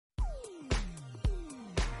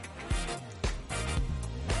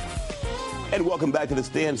And welcome back to the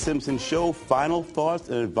Stan Simpson Show. Final thoughts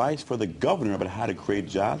and advice for the governor about how to create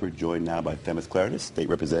jobs. We're joined now by Themis Claridis, State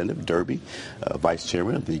Representative, Derby, Vice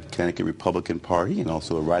Chairman of the Connecticut Republican Party, and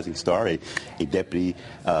also a rising star, a deputy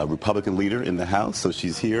Republican leader in the House. So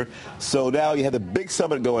she's here. So now you have the big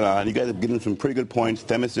summit going on. You guys have given some pretty good points.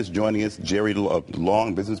 Themis just joining us. Jerry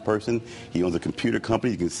Long, business person. He owns a computer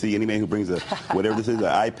company. You can see any man who brings a whatever this is, an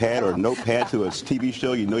iPad or a notepad to a TV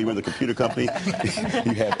show, you know you run the computer company.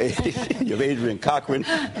 you have Adrian Cochran,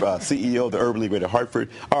 CEO of the Urban League of Hartford.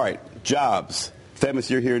 All right, jobs. Themis,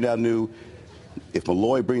 you're here now new. If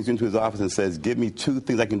Malloy brings you into his office and says, give me 2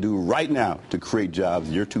 things I can do right now to create jobs,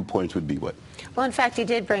 your 2 points would be what? Well, in fact, he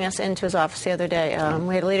did bring us into his office the other day.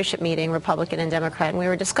 We had a leadership meeting, Republican and Democrat, and we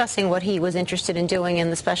were discussing what he was interested in doing in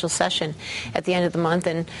the special session at the end of the month.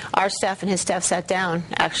 And our staff and his staff sat down,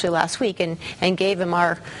 actually, last week and gave him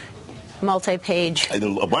our multi-page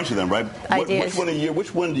a bunch of them, right? Ideas.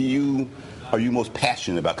 Which one are you most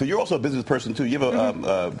passionate about? Because you're also a business person, too. You have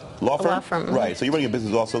a law firm? A law firm. Mm-hmm. Right, so you're running a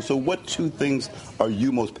business also. So what 2 things are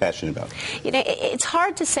you most passionate about? You know, it's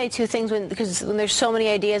hard to say 2 things because when there's so many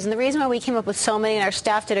ideas. And the reason why we came up with so many, and our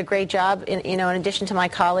staff did a great job, in addition to my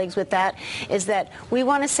colleagues with that, is that we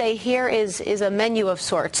want to say here is a menu of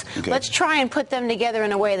sorts. Okay. Let's try and put them together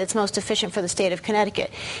in a way that's most efficient for the state of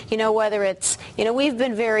Connecticut. You know, whether it's, we've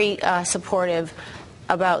been very supportive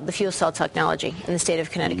about the fuel cell technology in the state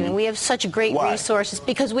of Connecticut. Mm-hmm. And we have such great resources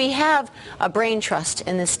because we have a brain trust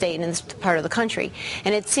in this state and in this part of the country.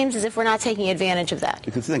 And it seems as if we're not taking advantage of that.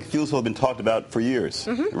 Because I think fuel cell has been talked about for years,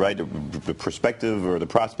 mm-hmm. right? The perspective or the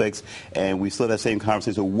prospects, and we still have that same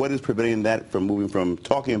conversation. So what is preventing that from moving from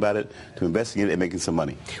talking about it to investing in it and making some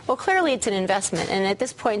money? Well, clearly it's an investment. And at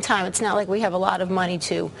this point in time, it's not like we have a lot of money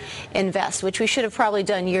to invest, which we should have probably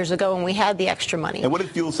done years ago when we had the extra money. And what do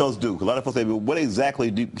fuel cells do? Because a lot of folks say, well, what exactly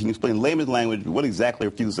can you explain in layman's language what exactly are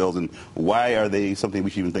fuel cells and why are they something we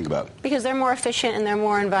should even think about? Because they're more efficient and they're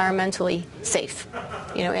more environmentally safe,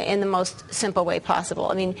 in the most simple way possible.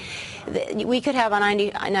 I mean, we could have on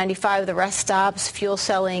 95 the rest stops, fuel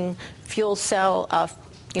cell,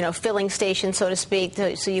 filling stations, so to speak,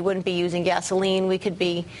 so you wouldn't be using gasoline. We could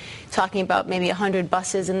be talking about maybe 100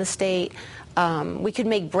 buses in the state. We could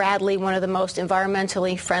make Bradley one of the most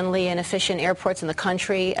environmentally friendly and efficient airports in the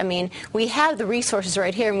country. I mean, we have the resources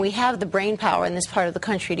right here, and we have the brain power in this part of the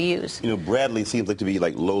country to use. Bradley seems like to be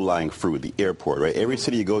like low-lying fruit, the airport, right? Every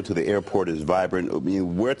city you go to, the airport is vibrant. I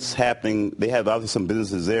mean, what's happening? They have obviously some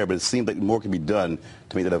businesses there, but it seems like more can be done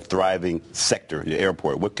to make that a thriving sector, the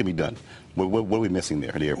airport. What can be done? What are we missing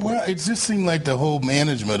there at the airport? Well, it just seemed like the whole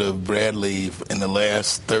management of Bradley in the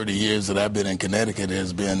last 30 years that I've been in Connecticut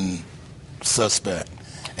has been suspect.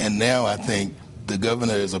 And now I think the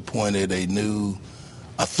governor has appointed a new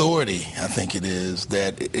authority, I think it is,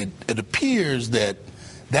 that it appears that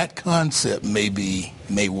concept may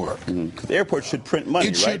work. Because the airport should print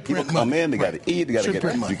money, right? People come in, they got to eat, they got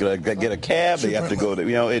to get a cab, they have to go to,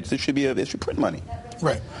 it should print money.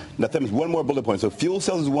 Right. Now, Themis, one more bullet point. So fuel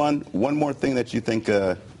cells is one more thing that you think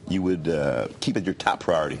you would keep as your top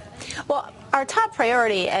priority. Well, our top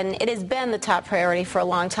priority, and it has been the top priority for a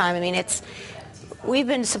long time. I mean, we've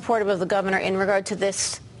been supportive of the governor in regard to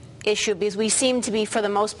this issue because we seem to be, for the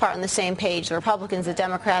most part, on the same page. The Republicans, the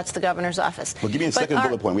Democrats, the governor's office. Well, give me a second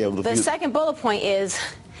bullet point. The second bullet point is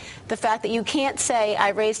the fact that you can't say I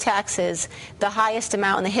raised taxes the highest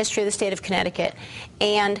amount in the history of the state of Connecticut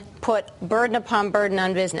and put burden upon burden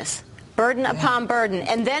on business. Burden upon burden,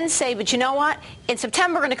 and then say, but you know what? In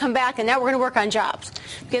September, we're going to come back, and now we're going to work on jobs.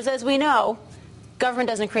 Because as we know, government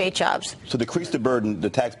doesn't create jobs. So decrease the burden,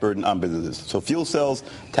 the tax burden on businesses. So fuel cells,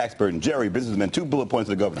 tax burden. Jerry, businessman, 2 bullet points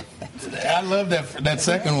to the governor. I love that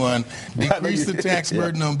second one. Decrease the tax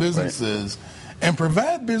burden on businesses and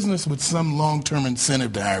provide business with some long-term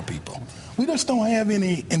incentive to hire people. We just don't have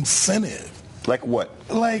any incentive. Like what?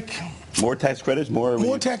 Like more tax credits,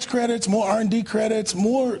 more tax credits, more R&D credits,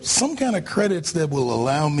 some kind of credits that will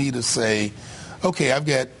allow me to say, okay, I've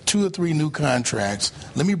got 2 or 3 new contracts.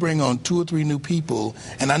 Let me bring on 2 or 3 new people,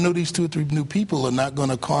 and I know these 2 or 3 new people are not going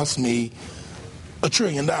to cost me $1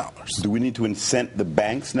 trillion. Do we need to incent the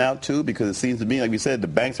banks now too? Because it seems to me, like we said, the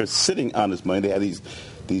banks are sitting on this money. They have these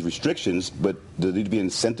restrictions, but there need to be an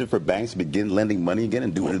incentive for banks to begin lending money again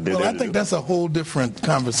and do what they're Well, I think that's a whole different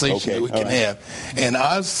conversation that we can have. And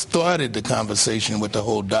I started the conversation with the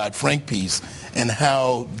whole Dodd-Frank piece and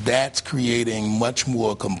how that's creating much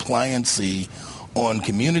more compliancy on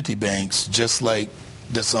community banks, just like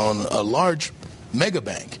that's on a large mega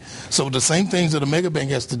bank. So the same things that a mega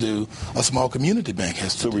bank has to do, a small community bank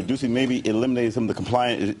has to do. So reducing, maybe eliminating some of the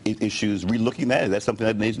compliance issues, relooking at it, that's something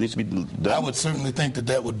that needs to be done? I would certainly think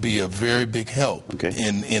that would be a very big help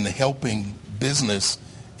in helping business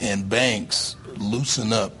and banks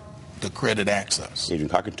loosen up the credit access. Adrian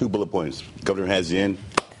Cochran, 2 bullet points. Governor has you in.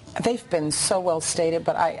 They've been so well stated,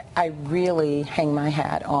 but I really hang my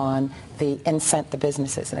hat on the incent the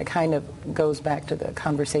businesses. And it kind of goes back to the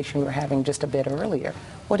conversation we were having just a bit earlier.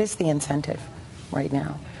 What is the incentive right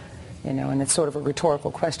now? You know, and it's sort of a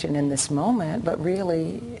rhetorical question in this moment, but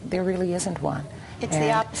really, there really isn't one. It's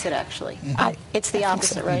the opposite, actually. It's the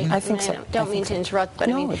opposite, so. right? I think so. Don't mean to interrupt, but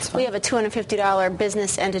no, I mean, it's fine. we have a $250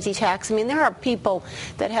 business entity tax. I mean, there are people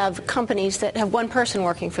that have companies that have one person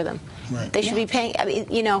working for them. Right. They should be paying. I mean,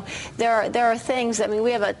 you know, there are things. I mean,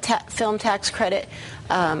 we have a film tax credit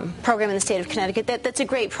program in the state of Connecticut. That's a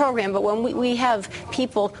great program, but when we have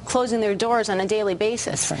people closing their doors on a daily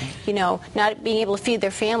basis, right. you know, not being able to feed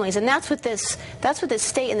their families, and that's what this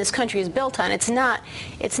state and this country is built on. It's not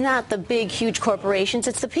the big, huge corporations.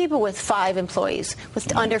 It's the people with 5 employees,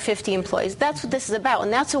 with under 50 employees. That's what this is about,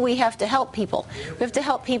 and that's what we have to help people. We have to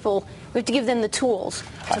help people. We have to give them the tools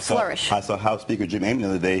to flourish. I saw House Speaker Jim Amey the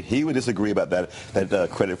other day. He would disagree about that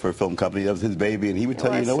credit for a film company. That was his baby, and he would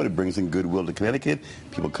tell you, you know what, it brings in goodwill to Connecticut.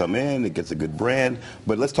 People come in, it gets a good brand.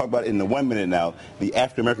 But let's talk about, in the 1 minute now, the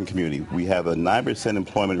African-American community. We have a 9%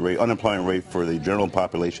 unemployment rate for the general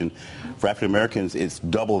population. For African-Americans, it's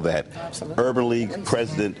double that. Absolutely. Urban League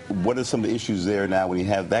president, what are some of the issues there now when you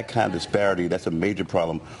have that kind of disparity? That's a major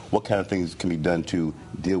problem. What kind of things can be done to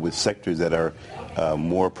deal with sectors that are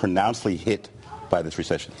more pronouncedly hit by this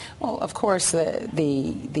recession? Well, of course,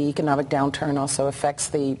 the economic downturn also affects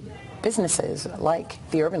the businesses like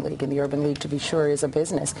the Urban League, and the Urban League, to be sure, is a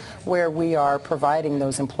business where we are providing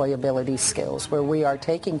those employability skills, where we are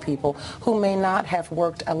taking people who may not have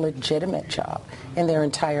worked a legitimate job in their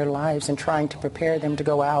entire lives and trying to prepare them to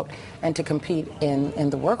go out and to compete in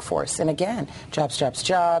the workforce. And again, jobs, jobs,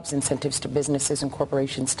 jobs, incentives to businesses and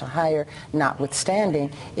corporations to hire,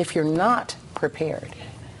 notwithstanding, if you're not prepared.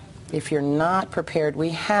 If you're not prepared,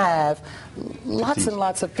 we have lots and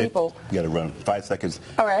lots of people. You got to run 5 seconds.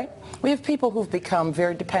 All right. We have people who've become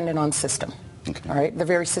very dependent on system. Okay. All right. They're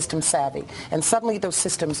very system savvy. And suddenly those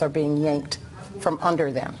systems are being yanked from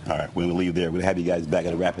under them. All right, we're going to leave there. We're going to have you guys back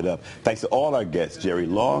and wrap it up. Thanks to all our guests, Jerry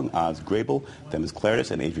Long, Oz Grable, Themis Claridis,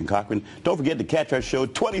 and Adrian Cochran. Don't forget to catch our show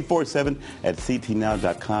 24/7 at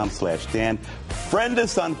ctnow.com/Dan. Friend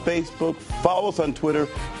us on Facebook. Follow us on Twitter.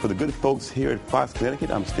 For the good folks here at Fox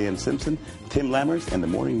Connecticut, I'm Stan Simpson. Tim Lammers, and the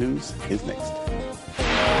Morning News is next.